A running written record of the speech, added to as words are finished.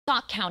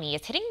Sauk County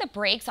is hitting the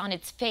brakes on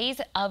its phase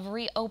of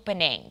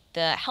reopening.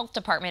 The health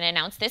department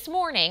announced this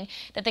morning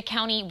that the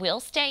county will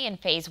stay in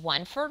phase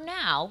 1 for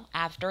now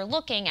after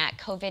looking at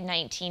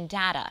COVID-19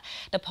 data.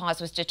 The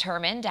pause was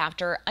determined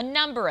after a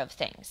number of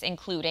things,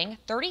 including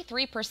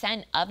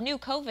 33% of new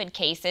COVID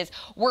cases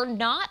were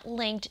not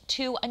linked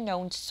to a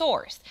known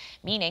source,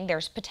 meaning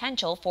there's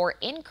potential for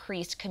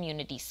increased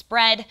community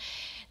spread.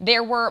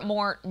 There were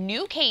more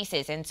new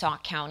cases in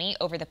Sauk County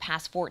over the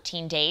past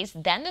 14 days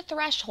than the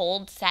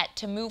threshold set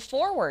to move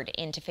forward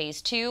into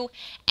phase 2,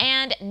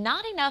 and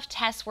not enough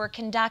tests were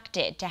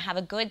conducted to have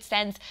a good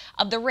sense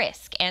of the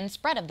risk and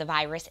spread of the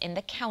virus in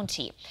the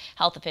county.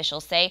 Health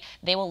officials say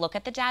they will look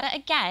at the data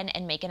again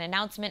and make an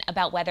announcement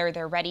about whether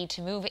they're ready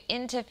to move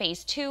into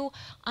phase 2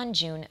 on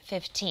June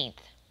 15th.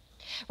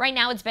 Right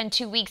now, it's been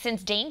 2 weeks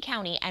since Dane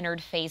County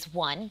entered phase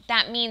 1.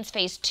 That means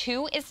phase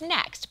 2 is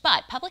next.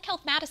 But Public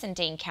Health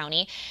Madison-Dane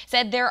County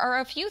said there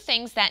are a few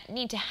things that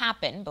need to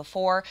happen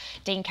before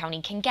Dane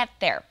County can get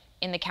there.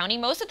 In the county,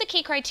 most of the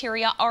key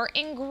criteria are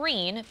in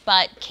green,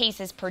 but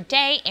cases per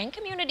day and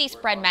community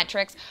spread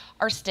metrics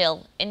are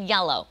still in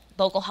yellow.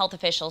 Local health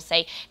officials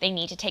say they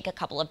need to take a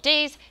couple of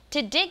days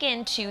to dig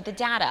into the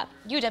data.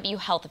 UW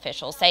health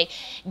officials say,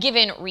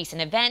 given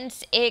recent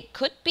events, it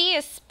could be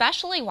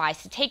especially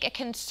wise to take a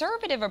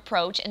conservative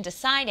approach in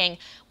deciding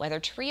whether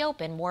to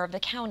reopen more of the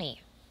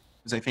county.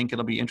 I think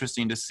it'll be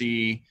interesting to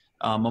see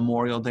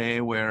Memorial Day,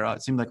 where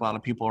it seems like a lot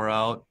of people are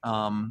out.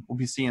 We'll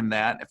be seeing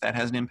that, if that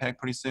has an impact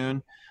pretty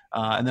soon.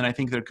 And then I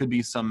think there could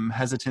be some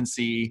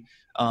hesitancy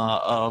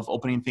of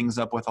opening things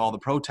up with all the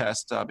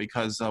protests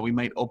because we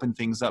might open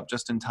things up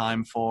just in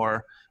time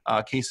for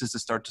cases to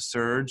start to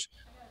surge.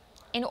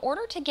 In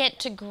order to get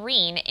to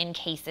green in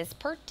cases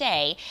per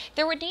day,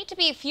 there would need to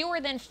be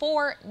fewer than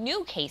 4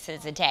 new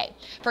cases a day.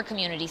 For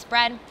community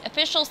spread,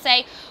 officials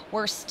say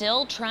we're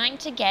still trying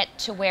to get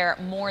to where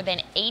more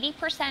than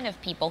 80%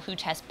 of people who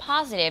test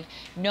positive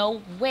know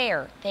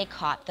where they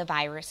caught the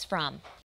virus from.